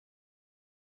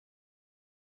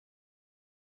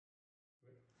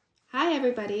Hi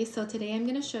everybody, so today I'm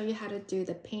going to show you how to do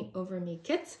the Paint Over Me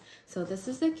kit. So this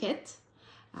is the kit.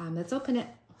 Let's open it.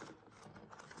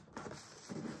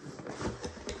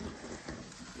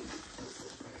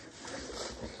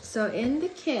 So in the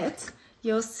kit,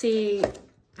 you'll see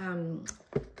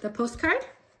the postcard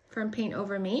from Paint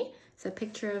Over Me. It's a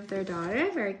picture of their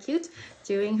daughter, very cute,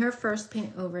 doing her first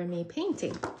Paint Over Me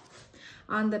painting.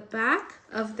 On the back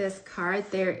of this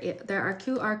card, there are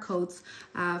QR codes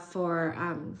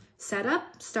for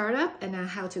setup, startup, and a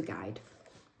how-to guide.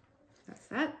 That's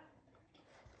that.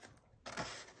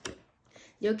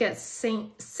 You'll get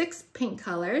 6 paint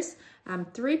colors,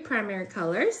 3 primary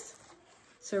colors.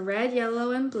 So red,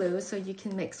 yellow, and blue, so you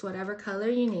can mix whatever color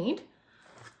you need.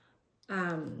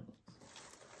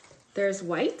 There's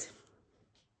white.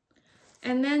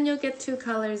 And then you'll get 2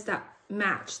 colors that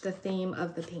match the theme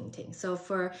of the painting. So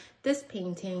for this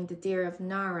painting, the deer of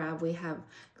Nara, we have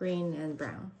green and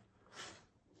brown.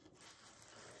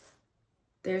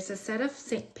 There's a set of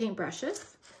paint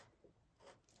brushes.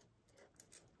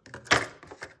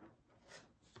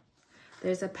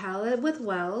 There's a palette with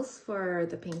wells for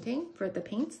the painting, for the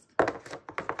paints.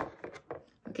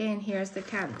 Okay, and here's the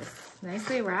canvas,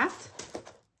 nicely wrapped.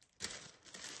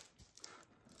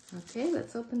 Okay,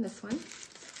 let's open this one.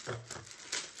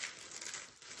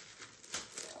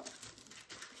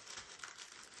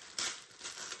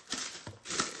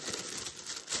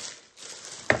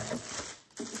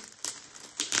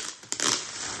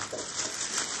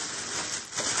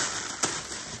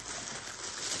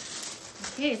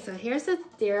 Okay, so here's the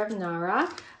deer of Nara.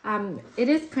 It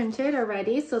is printed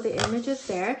already, so the image is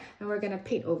there, and we're gonna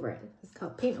paint over it. It's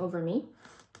called Paint Over Me.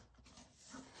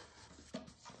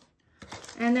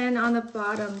 And then on the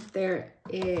bottom, there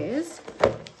is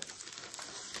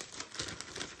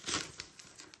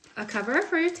a cover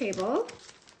for your table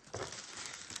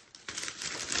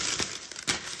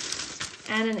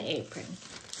and an apron.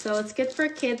 So it's good for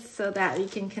kids so that you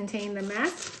can contain the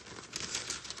mess.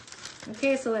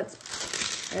 Okay, so let's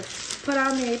put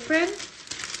on the apron.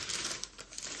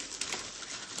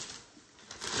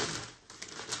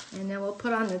 And then we'll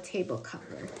put on the table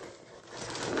cover.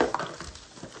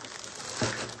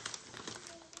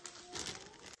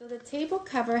 So the table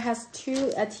cover has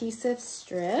 2 adhesive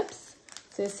strips.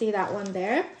 So you see that one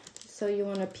there. So you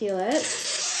want to peel it.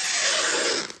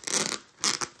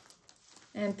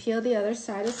 And peel the other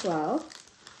side as well.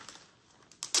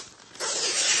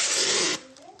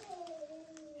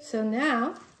 So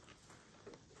now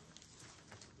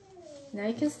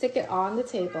you can stick it on the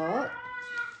table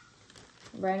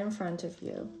right in front of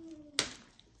you.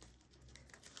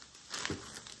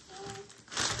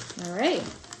 All right,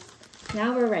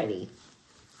 now we're ready.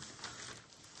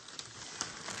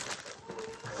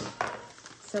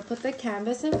 So put the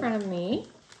canvas in front of me.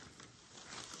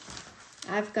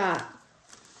 I've got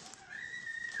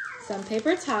some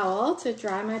paper towel to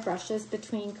dry my brushes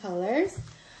between colors.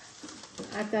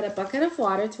 I've got a bucket of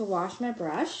water to wash my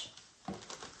brush.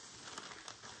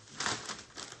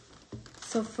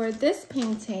 So for this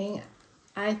painting,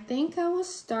 I think I will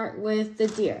start with the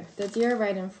deer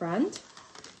right in front.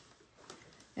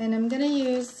 And I'm gonna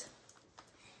use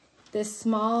this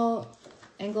small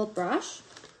angled brush,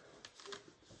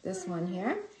 this one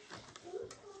here,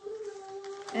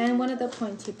 and one of the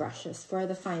pointy brushes for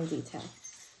the fine detail.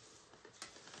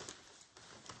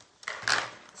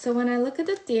 So when I look at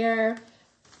the deer,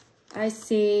 I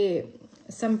see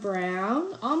some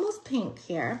brown, almost pink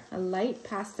here, a light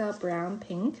pastel brown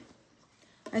pink.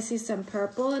 I see some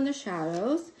purple in the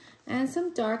shadows and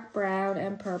some dark brown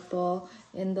and purple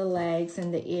in the legs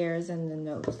and the ears and the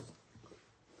nose.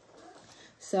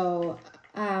 So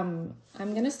I'm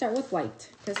gonna start with white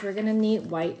because we're gonna need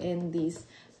white in these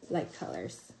light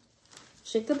colors.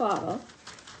 Shake the bottle.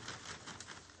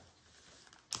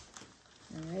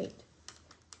 All right.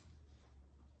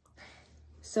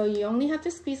 So you only have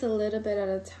to squeeze a little bit at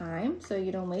a time so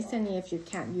you don't waste any if you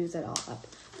can't use it all up.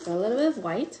 So a little bit of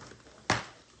white.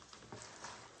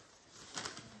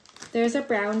 There's a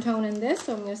brown tone in this,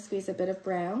 so I'm going to squeeze a bit of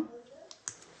brown.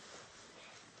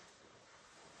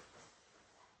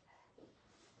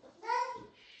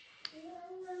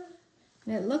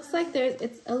 And it looks like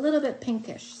it's a little bit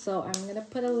pinkish, so I'm going to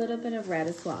put a little bit of red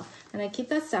as well. And I keep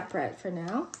that separate for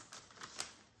now.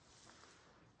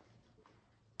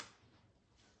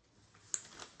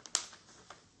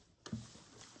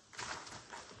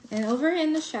 And over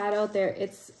in the shadow there,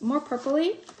 it's more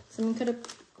purpley, so I'm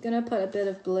gonna put a bit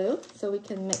of blue so we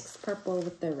can mix purple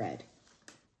with the red.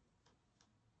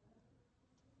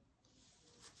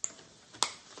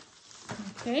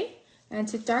 Okay, and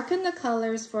to darken the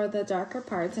colors for the darker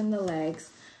parts in the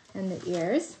legs and the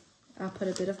ears, I'll put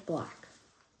a bit of black.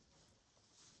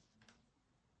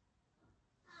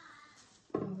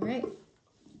 All right.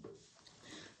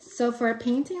 So for a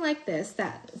painting like this,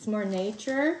 that is more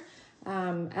nature,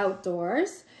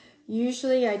 outdoors,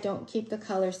 usually I don't keep the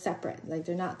colors separate. Like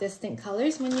they're not distinct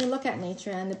colors. When you look at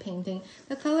nature and the painting,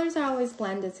 the colors are always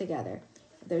blended together.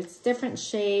 There's different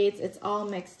shades. It's all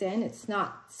mixed in. It's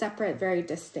not separate, very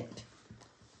distinct.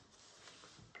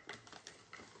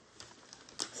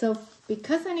 So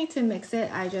because I need to mix it,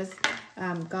 I just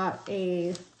got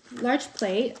a large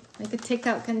plate, like a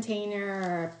takeout container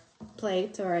or a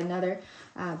plate or another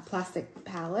plastic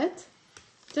palette,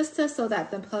 just so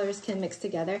that the colors can mix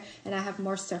together and I have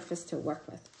more surface to work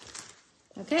with.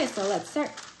 Okay, so let's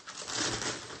start.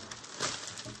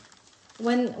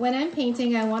 When I'm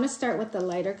painting, I want to start with the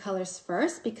lighter colors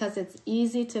first because it's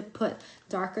easy to put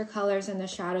darker colors and the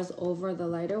shadows over the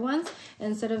lighter ones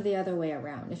instead of the other way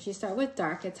around. If you start with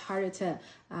dark, it's harder to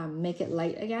make it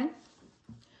light again.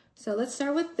 So let's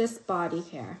start with this body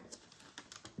here.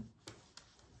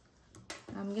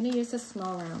 I'm going to use a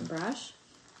small round brush.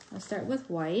 I'll start with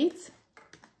white,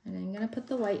 and I'm going to put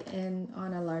the white in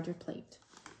on a larger plate.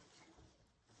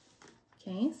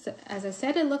 Okay, so as I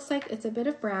said, it looks like it's a bit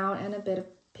of brown and a bit of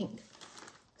pink.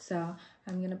 So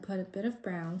I'm going to put a bit of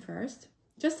brown first,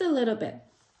 just a little bit,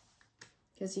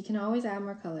 because you can always add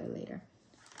more color later.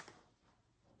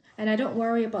 And I don't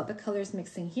worry about the colors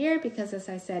mixing here because, as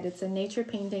I said, it's a nature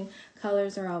painting.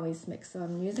 Colors are always mixed, so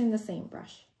I'm using the same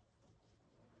brush.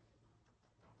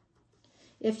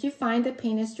 If you find the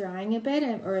paint is drying a bit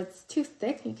or it's too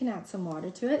thick, you can add some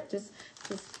water to it. Just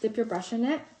dip your brush in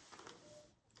it.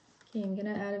 Okay, I'm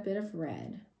gonna add a bit of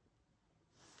red.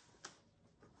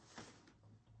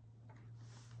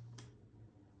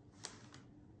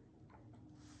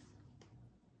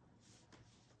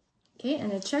 Okay,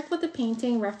 and then check with the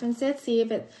painting, reference it, see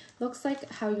if it looks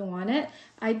like how you want it.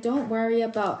 I don't worry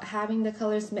about having the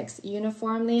colors mixed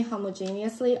uniformly,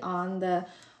 homogeneously on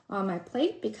my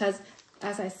plate because,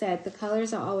 as I said, the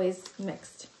colors are always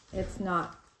mixed. It's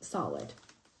not solid.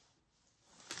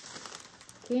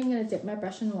 Okay, I'm gonna dip my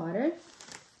brush in water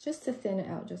just to thin it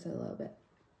out just a little bit.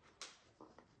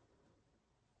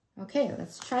 Okay,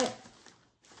 let's try it.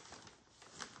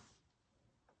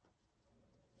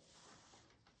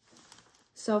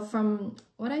 So from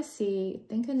what I see, I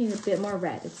think I need a bit more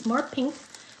red. It's more pink.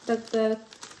 The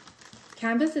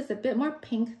canvas is a bit more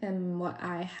pink than what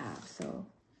I have.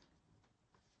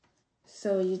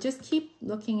 So you just keep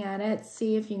looking at it,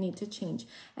 see if you need to change.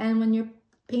 And when you're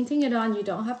painting it on, you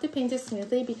don't have to paint it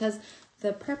smoothly because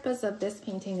the purpose of this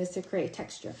painting is to create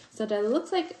texture so that it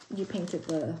looks like you painted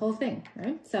the whole thing,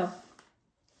 right? So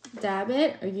dab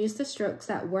it or use the strokes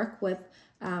that work with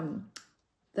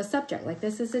the subject. Like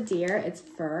this is a deer, it's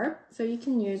fur, so you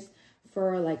can use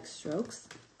fur-like strokes.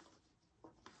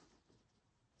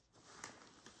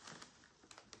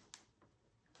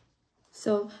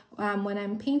 So when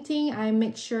I'm painting, I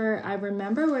make sure I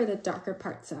remember where the darker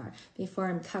parts are before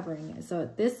I'm covering it. So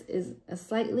this is a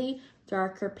slightly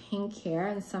darker pink here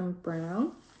and some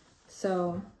brown.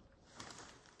 So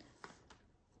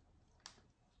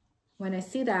when I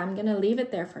see that, I'm gonna leave it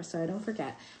there first so I don't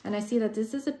forget. And I see that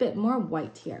this is a bit more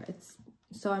white here.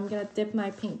 So I'm gonna dip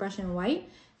my paintbrush in white.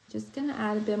 Just gonna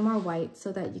add a bit more white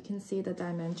so that you can see the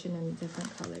dimension in the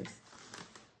different colors.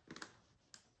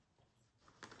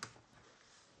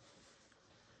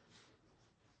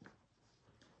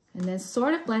 And then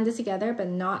sort of blend it together, but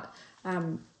not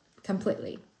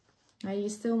completely. Right? You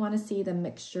still want to see the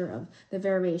mixture of the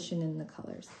variation in the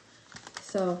colors.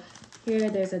 So here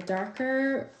there's a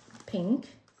darker pink,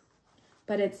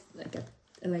 but it's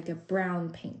like a brown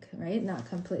pink, right? Not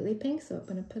completely pink, so I'm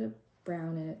going to put a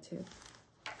brown in it too.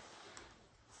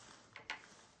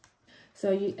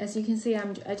 So as you can see,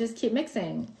 I just keep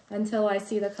mixing until I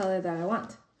see the color that I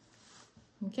want.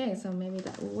 Okay, so maybe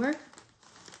that will work.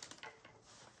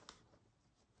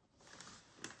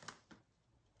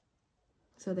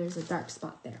 So there's a dark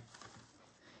spot there.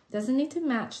 Doesn't need to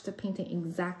match the painting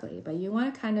exactly, but you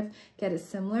want to kind of get it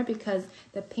similar because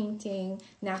the painting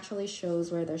naturally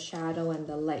shows where the shadow and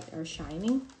the light are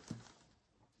shining.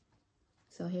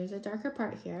 So here's a darker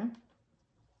part here.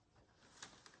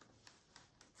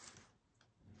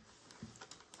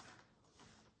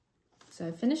 So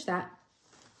I finished that.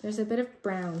 There's a bit of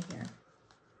brown here.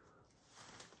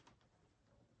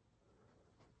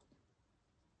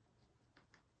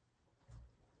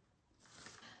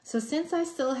 So since I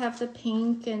still have the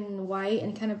pink and white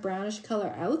and kind of brownish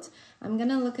color out, I'm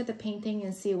gonna look at the painting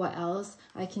and see what else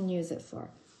I can use it for.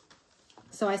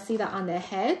 So I see that on the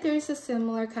head, there's a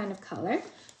similar kind of color.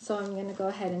 So I'm gonna go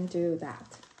ahead and do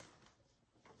that.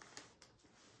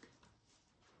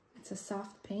 It's a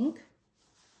soft pink.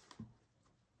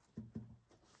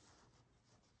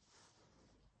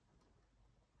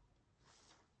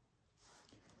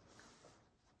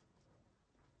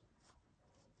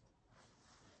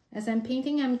 As I'm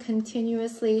painting, I'm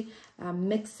continuously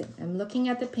mixing. I'm looking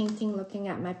at the painting, looking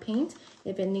at my paint.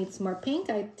 If it needs more pink,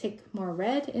 I take more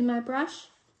red in my brush.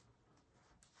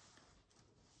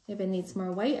 If it needs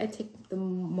more white, I take the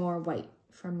more white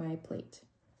from my plate.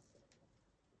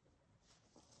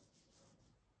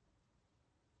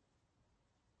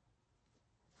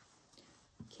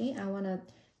 Okay, I want to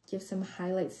give some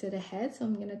highlights to the head, so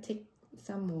I'm going to take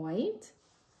some white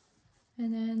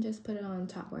and then just put it on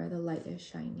top where the light is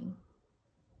shining.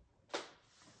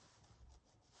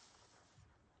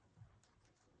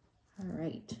 All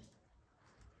right,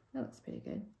 that looks pretty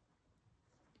good.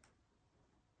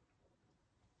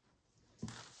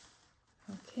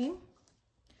 Okay,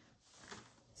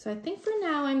 so I think for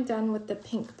now I'm done with the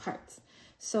pink parts.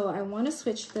 So I want to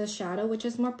switch the shadow, which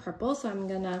is more purple, so I'm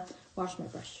gonna wash my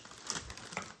brush.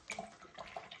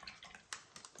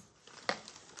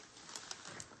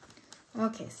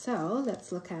 Okay, so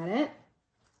let's look at it.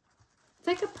 It's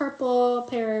like a purple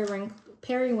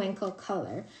periwinkle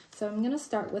color. So I'm gonna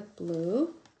start with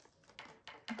blue.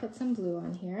 I'll put some blue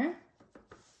on here.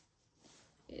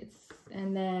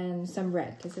 And then some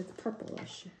red, because it's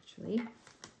purplish actually.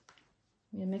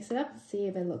 I'm gonna mix it up and see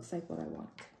if it looks like what I want.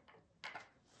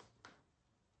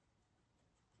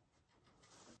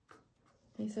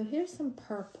 Okay, so here's some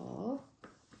purple,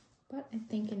 but I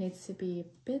think it needs to be a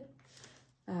bit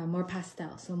more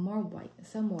pastel, so more white,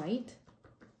 some white.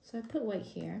 So I put white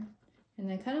here,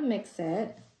 and I kind of mix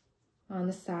it on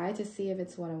the side to see if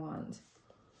it's what I want.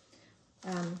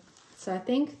 So I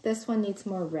think this one needs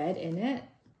more red in it.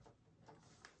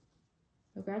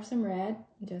 So grab some red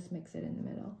and just mix it in the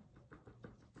middle.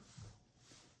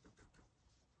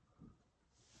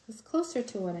 It's closer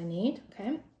to what I need,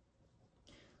 okay?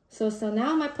 So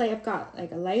now on my plate, I've got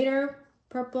like a lighter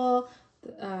purple,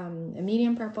 a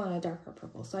medium purple, and a darker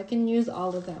purple. So I can use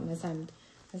all of them as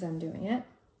I'm doing it.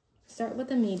 Start with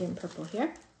the medium purple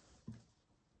here,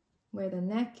 where the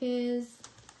neck is.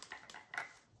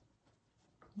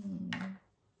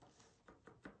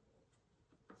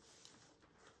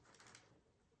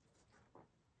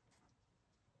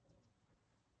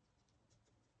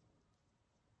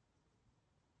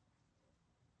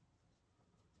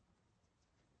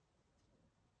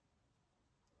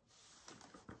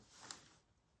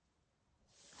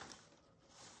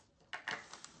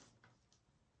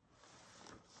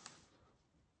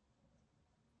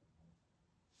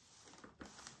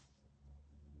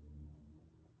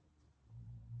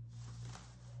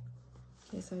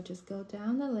 Okay, so just go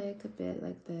down the leg a bit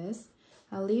like this.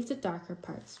 I'll leave the darker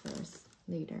parts first,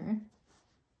 later.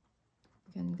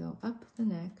 I'm gonna go up the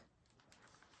neck.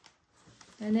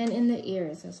 And then in the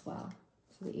ears as well.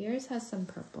 So the ears has some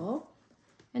purple.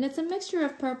 And it's a mixture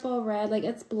of purple, red, like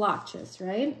it's blotches,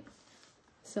 right?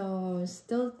 So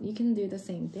still, you can do the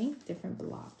same thing, different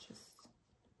blotches.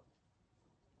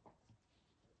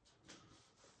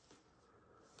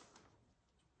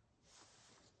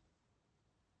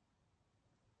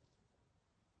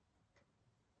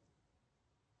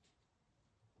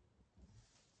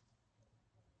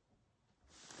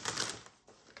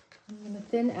 I'm gonna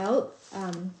thin out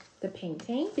the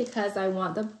painting because I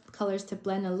want the colors to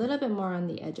blend a little bit more on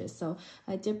the edges. So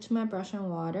I dipped my brush in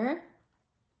water.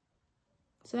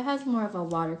 So it has more of a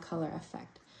watercolor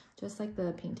effect, just like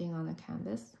the painting on the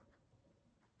canvas.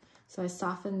 So I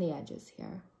soften the edges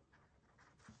here.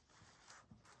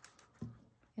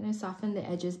 And I soften the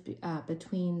edges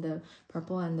between the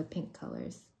purple and the pink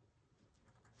colors.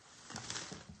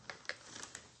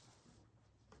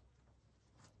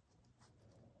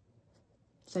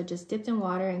 So I just dipped in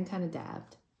water and kind of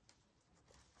dabbed.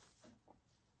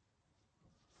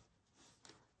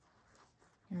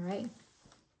 All right.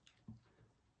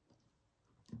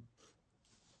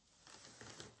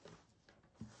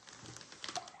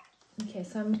 Okay,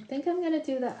 so I think I'm gonna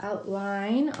do the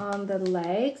outline on the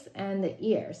legs and the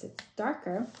ears. It's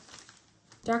darker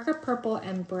purple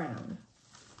and brown.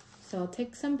 So I'll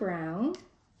take some brown,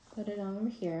 put it on over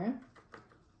here,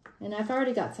 and I've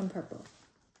already got some purple.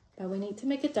 But we need to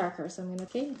make it darker, so I'm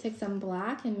gonna take some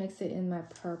black and mix it in my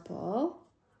purple.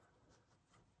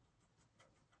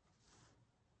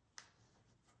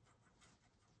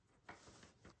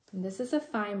 And this is a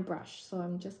fine brush, so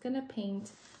I'm just gonna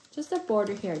paint just a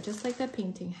border here, just like the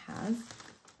painting has.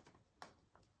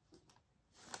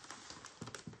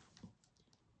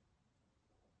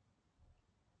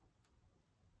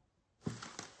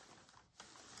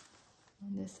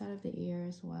 On this side of the ear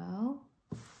as well.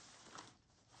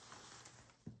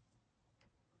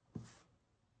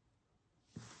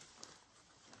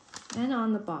 and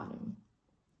on the bottom.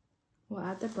 We'll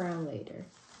add the brown later.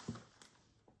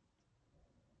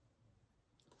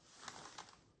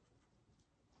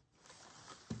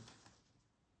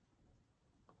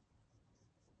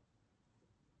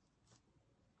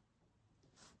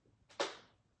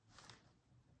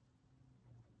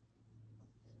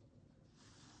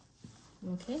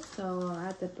 Okay, so I'll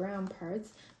add the brown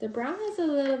parts. The brown has a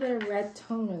little bit of red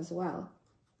tone as well.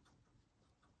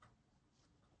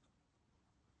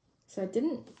 So I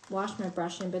didn't wash my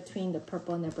brush in between the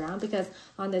purple and the brown because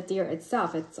on the deer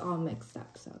itself, it's all mixed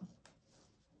up, so.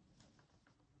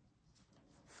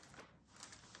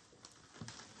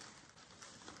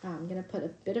 I'm gonna put a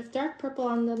bit of dark purple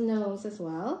on the nose as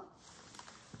well.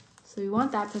 So you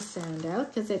want that to stand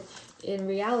out because in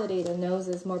reality, the nose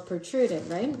is more protruded,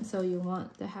 right? So you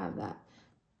want to have that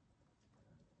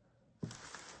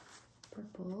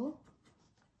purple.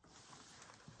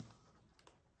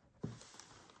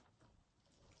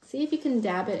 See if you can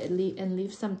dab it and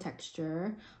leave some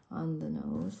texture on the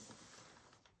nose.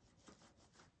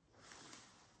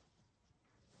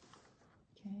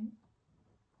 Okay,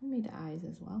 maybe the eyes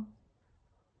as well.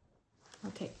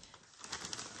 Okay,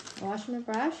 wash my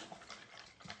brush.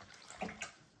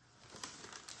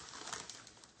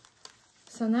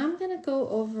 So now I'm gonna go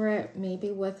over it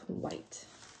maybe with white,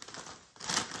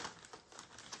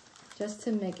 just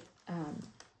to make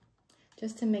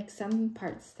some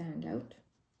parts stand out.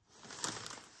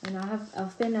 And I'll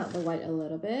thin out the white a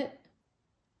little bit.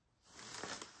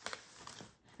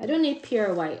 I don't need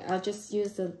pure white. I'll just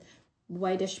use the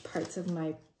whitish parts of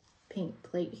my paint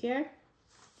plate here.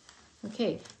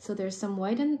 Okay, so there's some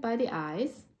white by the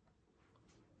eyes.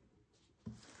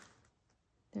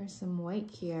 There's some white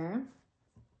here.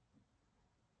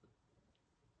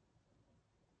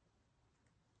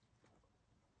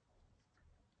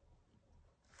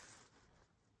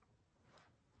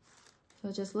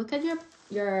 So just look at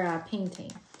your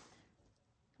painting.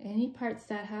 Any parts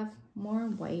that have more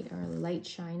white or light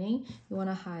shining, you want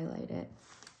to highlight it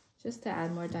just to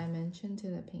add more dimension to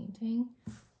the painting.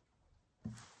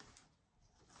 If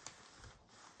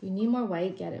you need more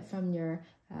white, get it from your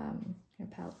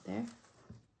palette there.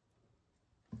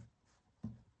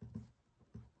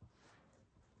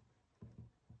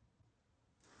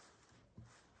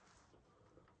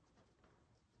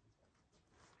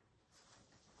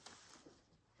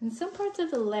 And some parts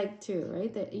of the leg too,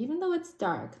 right? That even though it's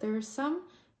dark, there are some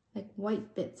like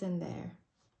white bits in there.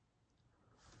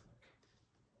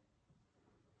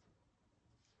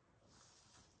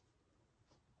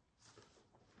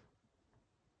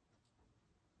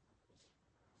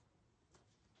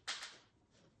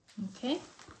 Okay,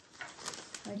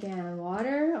 again,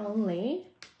 water only,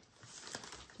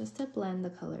 just to blend the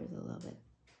colors a little bit.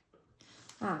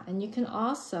 And you can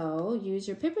also use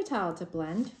your paper towel to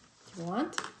blend if you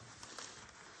want.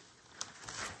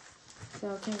 So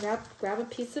you can grab a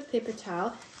piece of paper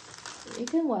towel. You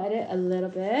can wet it a little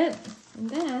bit and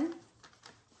then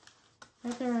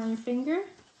wrap it around your finger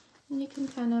and you can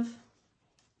kind of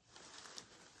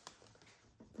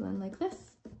blend like this.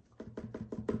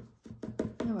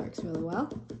 That works really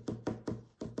well.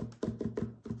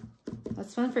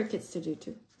 That's fun for kids to do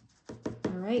too.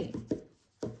 All right.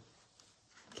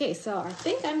 Okay, so I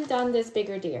think I'm done this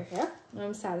bigger deer here.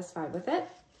 I'm satisfied with it.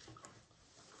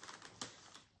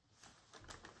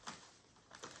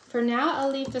 For now, I'll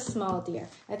leave the small deer.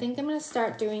 I think I'm gonna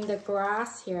start doing the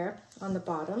grass here on the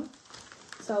bottom.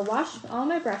 So I'll wash all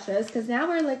my brushes because now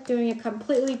we're like doing a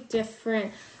completely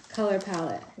different color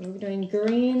palette. We're doing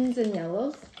greens and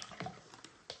yellows.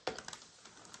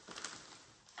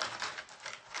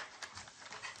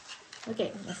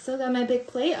 Okay, I still got my big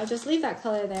plate. I'll just leave that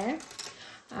color there.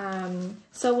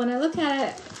 So when I look at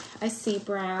it, I see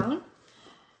brown,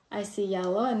 I see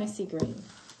yellow, and I see green.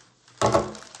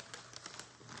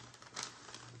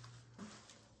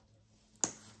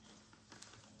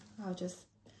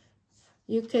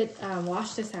 You could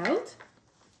wash this out,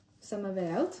 some of it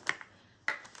out.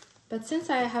 But since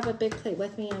I have a big plate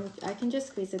with me, I can just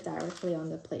squeeze it directly on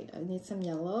the plate. I need some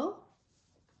yellow.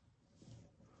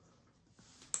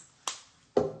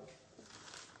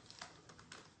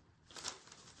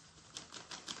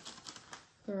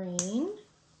 Green.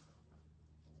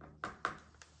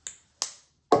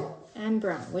 And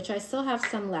brown, which I still have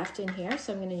some left in here,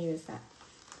 so I'm going to use that.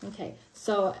 Okay,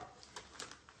 so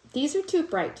these are too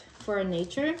bright for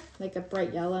nature, like a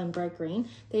bright yellow and bright green.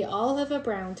 They all have a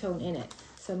brown tone in it.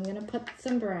 So I'm gonna put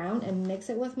some brown and mix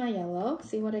it with my yellow.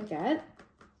 See what I get?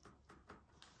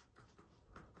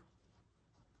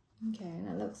 Okay, and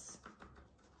that looks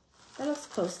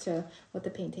close to what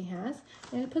the painting has.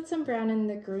 And put some brown in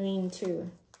the green too.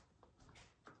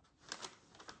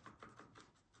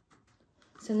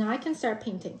 So now I can start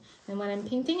painting. And when I'm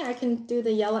painting, I can do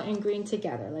the yellow and green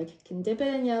together. Like I can dip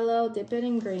it in yellow, dip it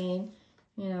in green,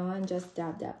 you know, and just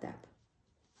dab, dab, dab.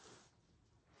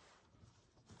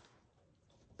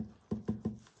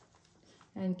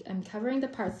 And I'm covering the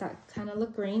parts that kind of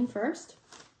look green first,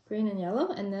 green and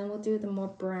yellow, and then we'll do the more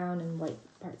brown and white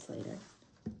parts later.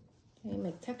 Okay,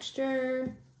 make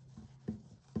texture.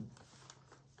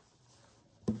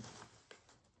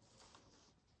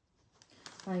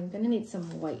 I'm gonna need some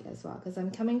white as well because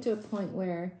I'm coming to a point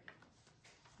where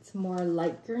it's more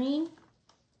light green.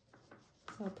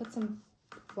 So I'll put some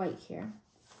white here.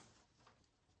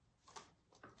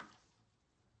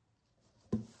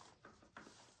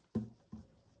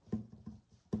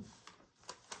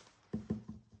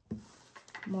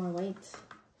 More white.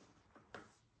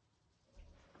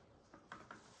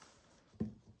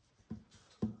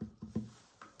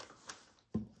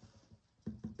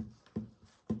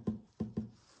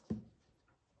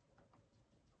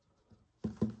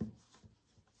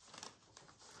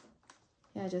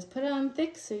 Yeah, just put it on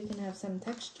thick so you can have some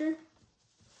texture.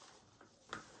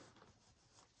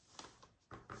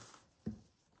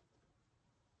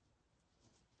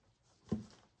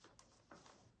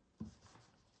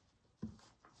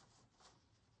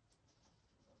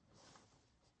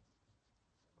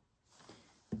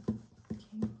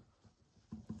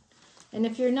 And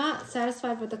if you're not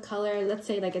satisfied with the color, let's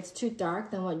say like it's too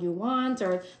dark than what you want,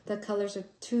 or the colors are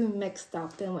too mixed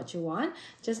up than what you want,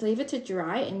 just leave it to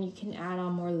dry and you can add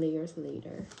on more layers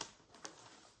later.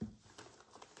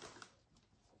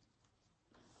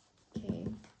 Okay,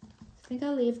 I think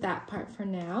I'll leave that part for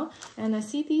now. And I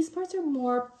see these parts are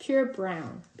more pure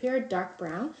brown, pure dark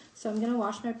brown. So I'm gonna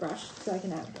wash my brush so I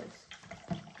can add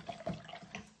those.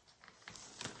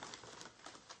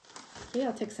 Okay,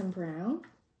 I'll take some brown.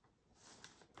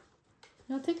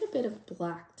 I'll take a bit of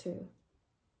black too.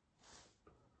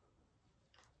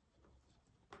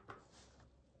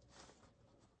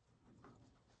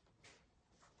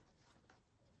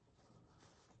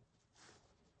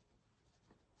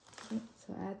 Okay,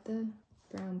 so add the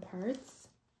brown parts.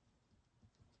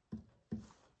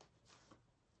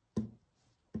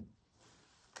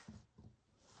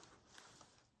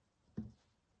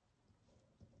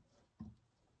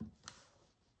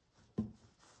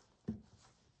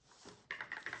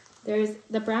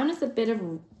 The brown is a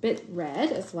bit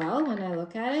red as well when I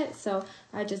look at it. So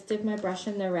I just dip my brush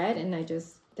in the red and I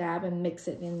just dab and mix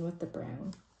it in with the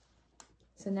brown.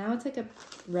 So now it's like a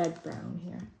red brown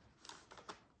here.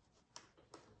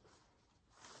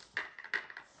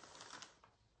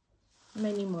 I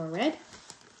might need more red.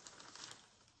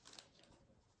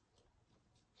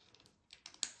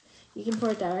 You can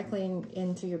pour it directly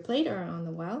into your plate or on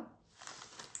the well.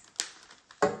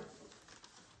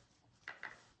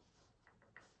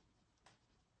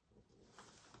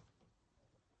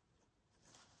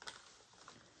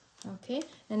 Okay,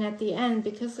 and at the end,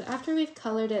 because after we've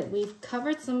colored it, we've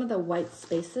covered some of the white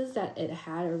spaces that it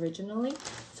had originally.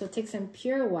 So take some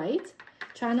pure white.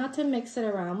 Try not to mix it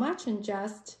around much and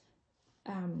just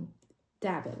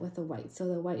dab it with the white. So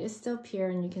the white is still pure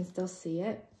and you can still see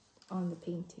it on the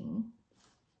painting.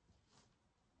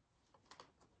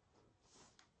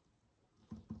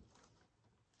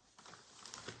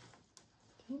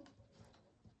 Okay.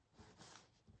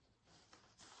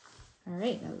 All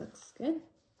right, that looks good.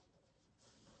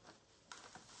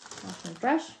 Wash my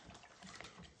brush.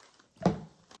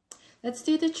 Let's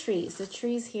do the trees. The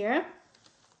trees here,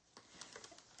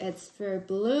 it's for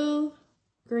blue,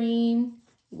 green,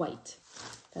 white.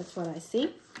 That's what I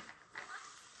see.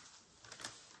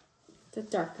 It's a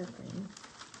darker green.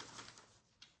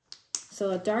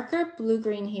 So a darker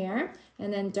blue-green here,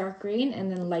 and then dark green,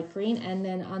 and then light green, and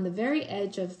then on the very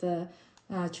edge of the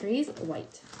trees,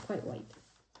 white, quite white.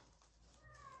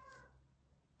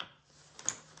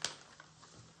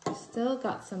 Still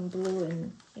got some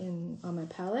blue on my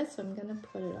palette, so I'm gonna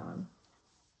put it on.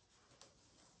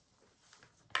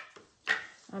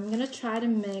 I'm gonna try to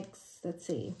mix, let's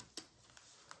see.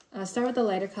 I'll start with the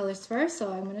lighter colors first,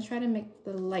 so I'm gonna try to make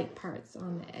the light parts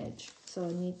on the edge. So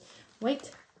I need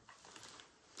white.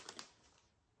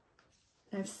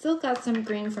 I've still got some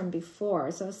green from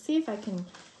before, so I'll see if I can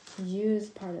use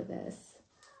part of this.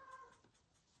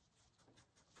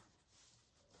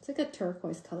 It's like a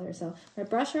turquoise color, so my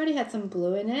brush already had some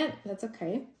blue in it. That's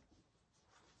okay.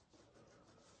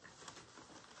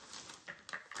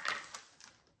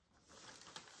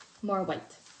 More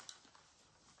white.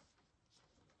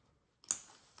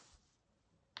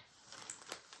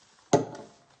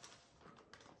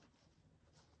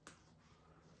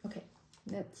 Okay,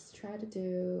 let's try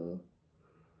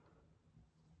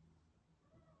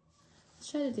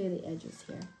Let's try to do the edges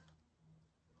here.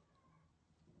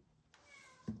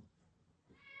 So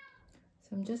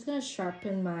I'm just gonna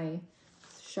sharpen my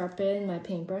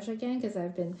paintbrush again because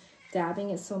I've been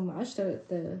dabbing it so much that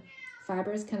the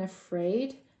fiber is kind of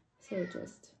frayed. So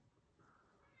just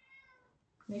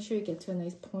make sure you get to a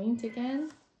nice point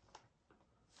again.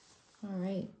 All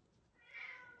right.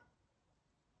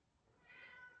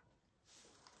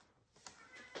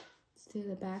 Let's do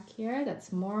the back here.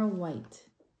 That's more white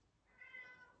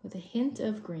with a hint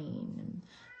of green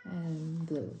and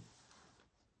blue.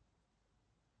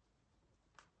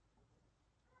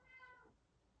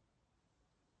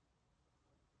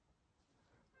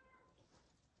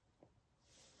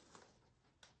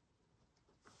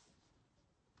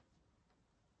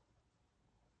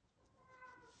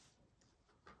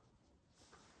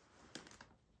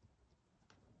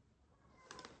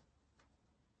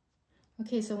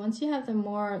 Okay, so once you have the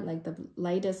more, like the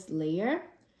lightest layer,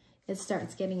 it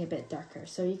starts getting a bit darker.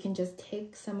 So you can just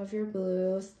take some of your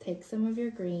blues, take some of your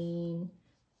green.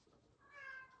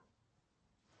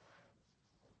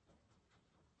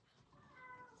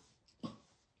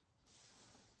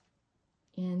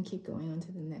 And keep going on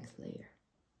to the next layer.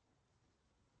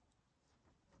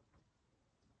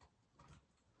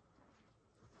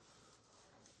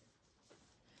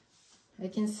 I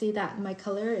can see that my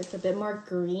color is a bit more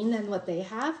green than what they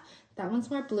have. That one's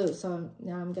more blue, so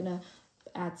now I'm gonna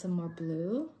add some more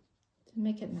blue to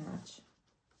make it match.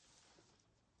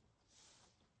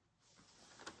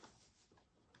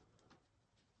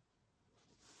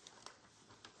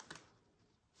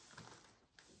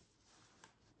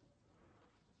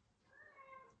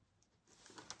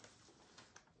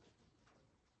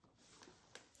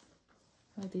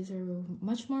 Oh, these are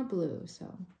much more blue,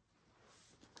 so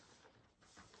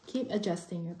keep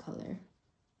adjusting your color.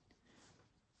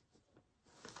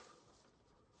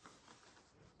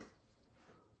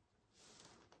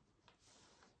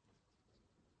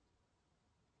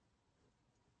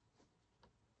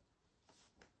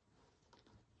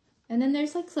 And then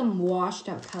there's like some washed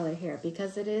out color here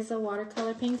because it is a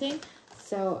watercolor painting.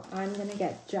 So I'm gonna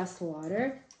get just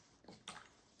water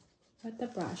with the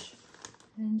brush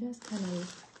and just kind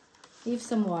of leave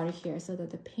some water here so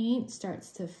that the paint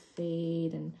starts to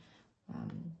fade and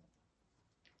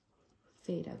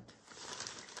fade out.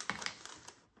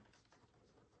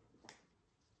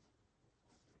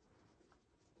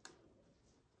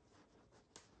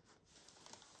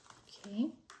 Okay,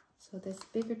 so this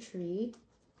bigger tree,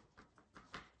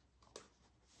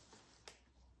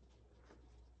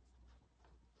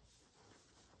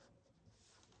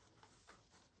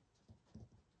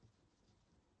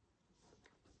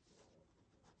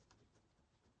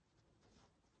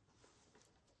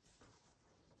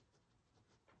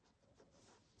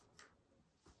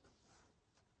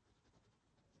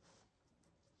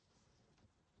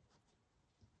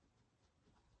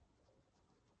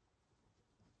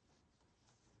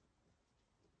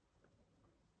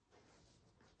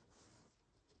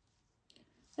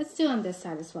 let's do on this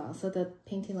side as well so the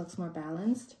painting looks more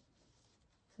balanced.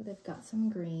 So they've got some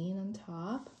green on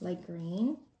top, light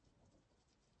green.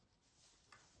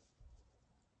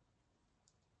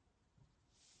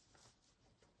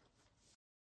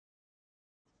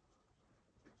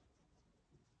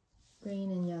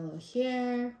 Green and yellow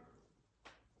here.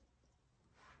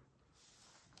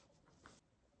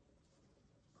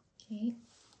 Okay,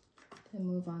 then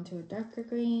move on to a darker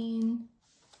green.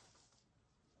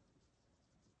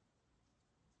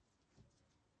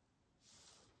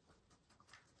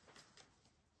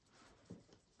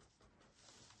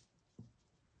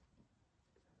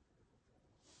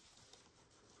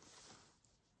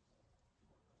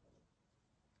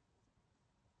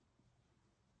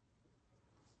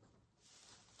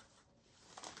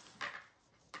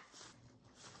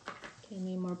 Okay,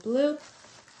 need more blue.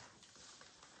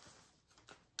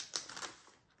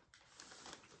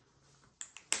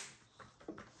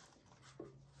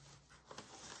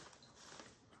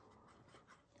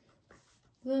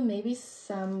 Blue, maybe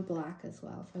some black as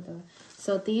well for the,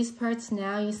 so these parts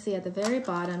now you see at the very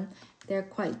bottom, they're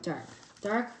quite dark.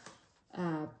 Dark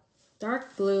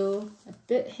blue, a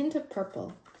bit hint of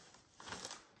purple.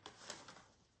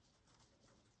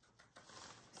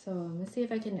 So let me see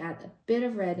if I can add a bit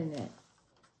of red in it.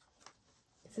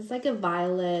 This is like a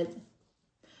violet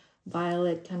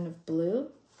kind of blue.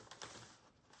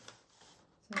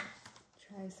 So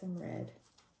try some red.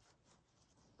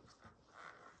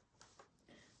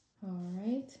 All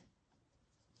right.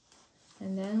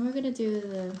 And then we're gonna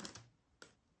do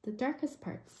the darkest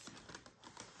parts.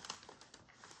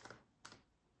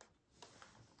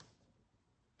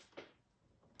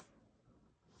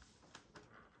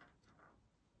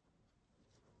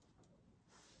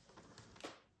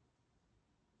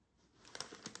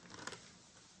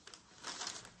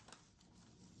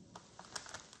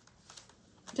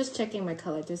 Just checking my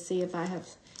color to see if I have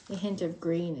a hint of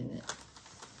green in it.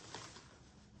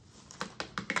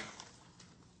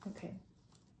 Okay.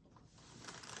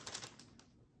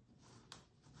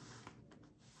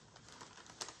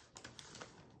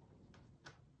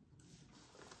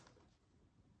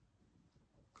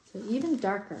 So even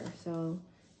darker, so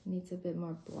it needs a bit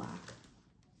more black.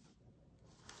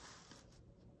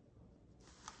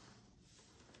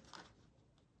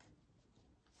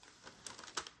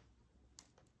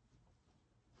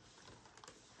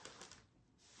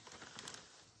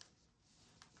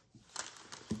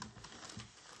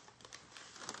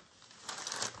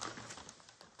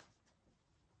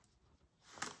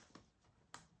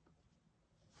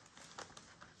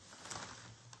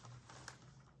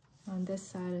 On this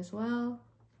side as well.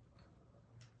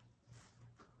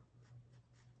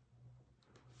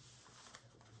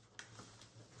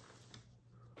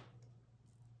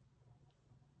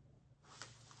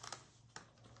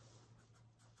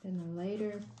 Then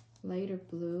a lighter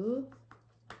blue.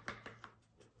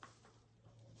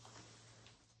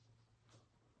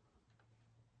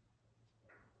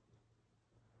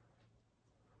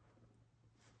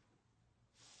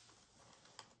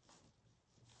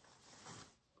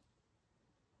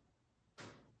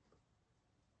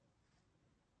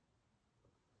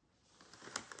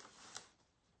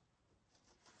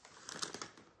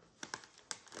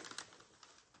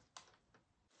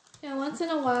 Yeah, once in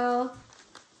a while,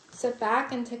 sit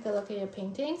back and take a look at your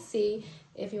painting. See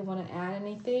if you want to add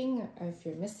anything or if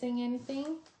you're missing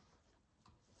anything.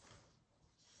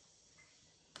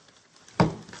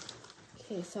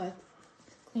 Okay, so I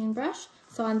clean brush.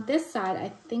 So on this side, I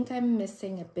think I'm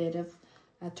missing a bit of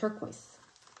turquoise.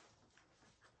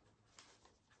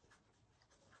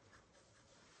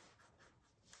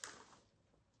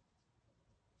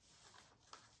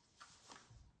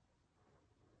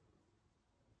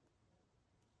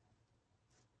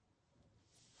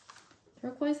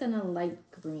 Turquoise and a light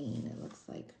green, it looks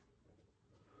like.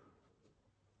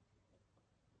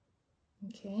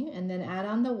 Okay, and then add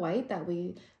on the white that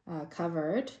we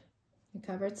covered. We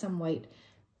covered some white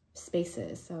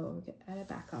spaces, so we'll add it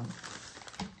back on.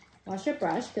 Wash your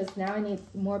brush, because now I need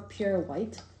more pure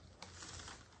white.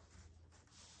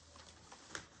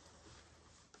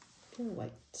 Pure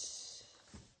white.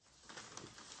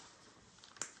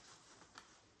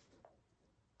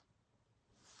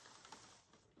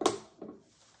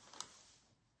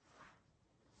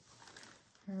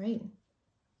 All right.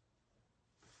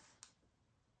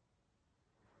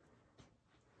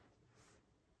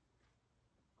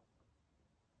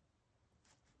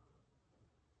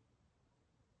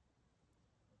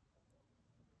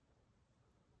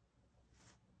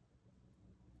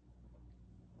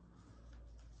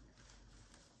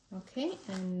 Okay,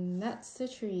 and that's the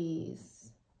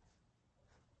trees.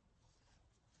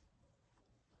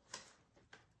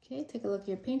 Okay, take a look at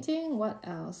your painting. What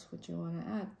else would you want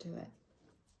to add to it?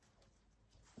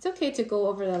 It's okay to go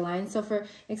over the line. So for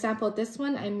example, this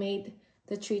one, I made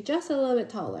the tree just a little bit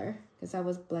taller because I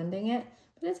was blending it,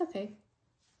 but it's okay.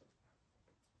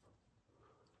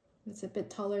 It's a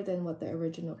bit taller than what the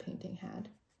original painting had.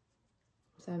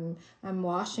 So I'm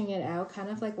washing it out kind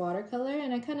of like watercolor,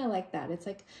 and I kind of like that. It's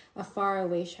like a far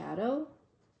away shadow.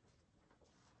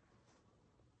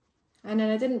 And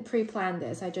then I didn't pre-plan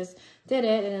this. I just did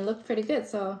it and it looked pretty good,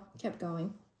 so kept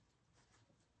going.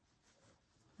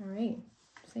 All right.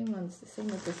 Same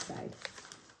with this side.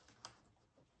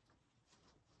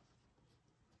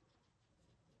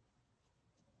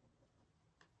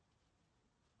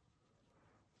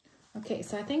 Okay,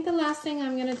 so I think the last thing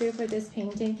I'm gonna do for this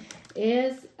painting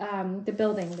is the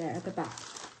building there at the back.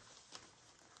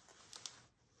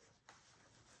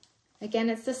 Again,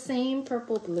 it's the same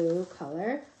purple blue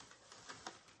color.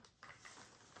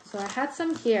 So I had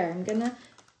some here. I'm gonna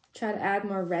try to add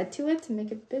more red to it to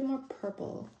make it a bit more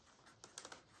purple.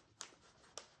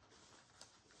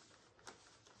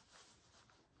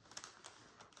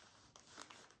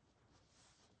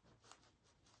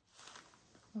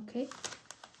 Okay,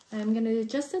 I'm gonna do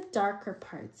just the darker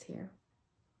parts here.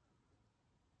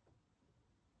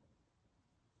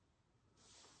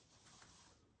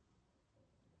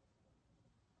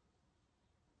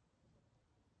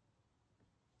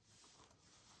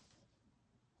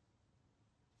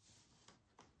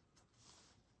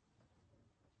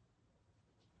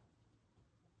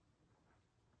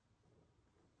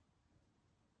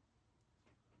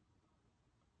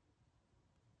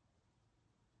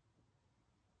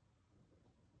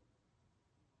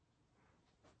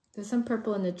 There's some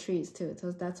purple in the trees too,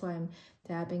 so that's why I'm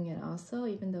dabbing it also,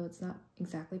 even though it's not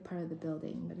exactly part of the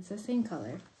building, but it's the same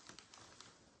color.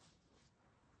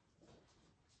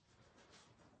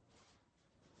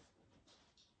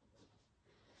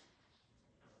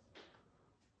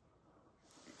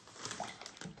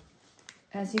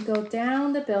 as you go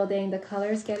down the building, the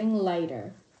color is getting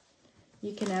lighter.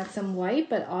 You can add some white,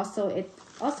 but also it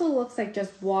also looks like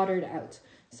just watered out.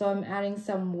 So I'm adding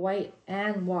some white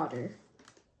and water.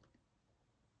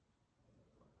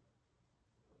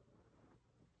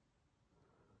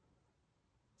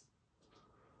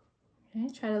 Okay,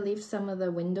 try to leave some of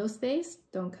the window space.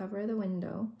 Don't cover the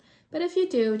window. But if you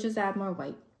do, just add more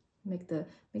white. Make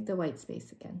the white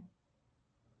space again.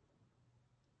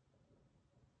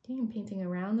 Okay, I'm painting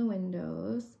around the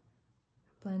windows.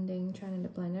 Blending, trying to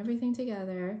blend everything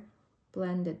together.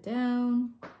 Blend it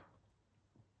down.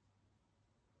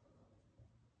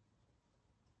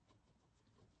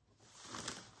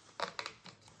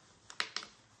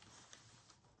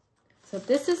 So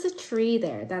this is a tree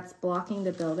there that's blocking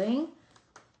the building.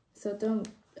 So don't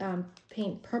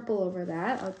paint purple over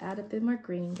that. I'll add a bit more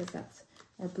green because that's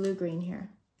our blue-green here.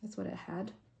 That's what it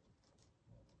had.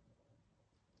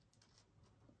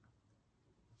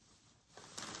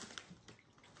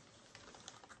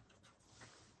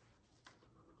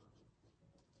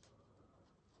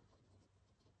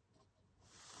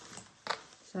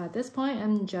 So at this point,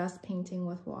 I'm just painting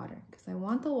with water because I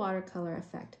want the watercolor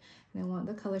effect and I want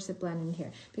the colors to blend in here.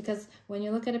 Because when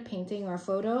you look at a painting or a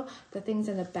photo, the things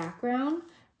in the background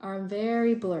are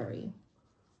very blurry.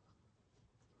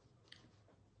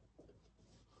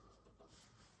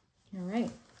 All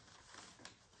right,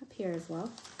 up here as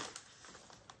well.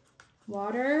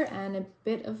 Water and a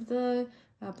bit of the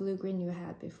blue-green you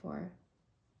had before.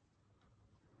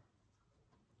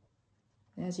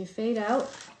 And as you fade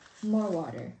out, more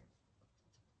water.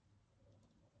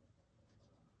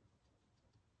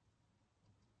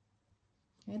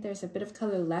 Okay, there's a bit of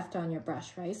color left on your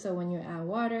brush, right? So when you add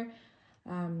water,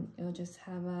 it'll just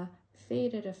have a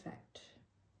faded effect.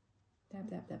 Dab,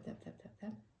 dab, dab, dab, dab, dab,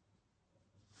 dab.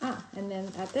 And then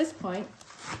at this point,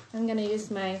 I'm gonna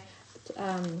use my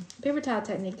paper towel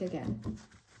technique again.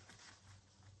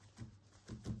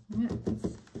 Yeah,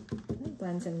 that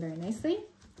blends in very nicely.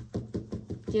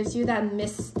 Gives you that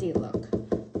misty look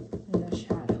in the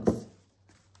shadows.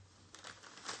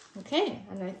 Okay,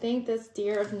 and I think this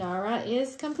Deer of Nara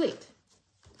is complete.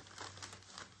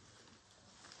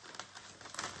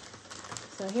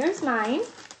 So here's mine.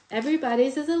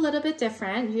 Everybody's is a little bit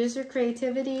different. Use your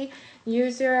creativity,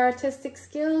 use your artistic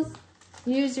skills,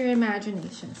 use your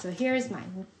imagination. So here's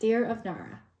mine, Deer of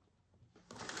Nara.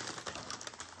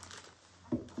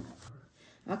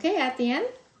 Okay, at the end,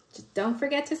 just don't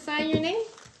forget to sign your name.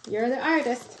 You're the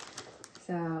artist.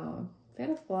 So, a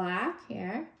bit of black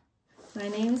here. My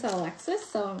name's Alexis,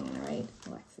 so I'm gonna write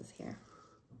Alexis here.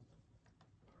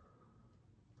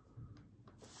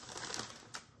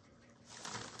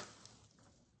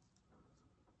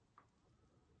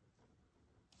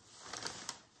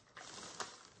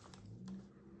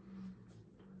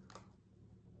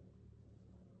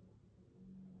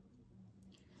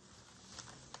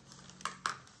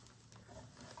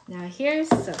 Now here's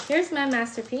my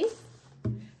masterpiece.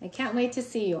 I can't wait to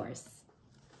see yours.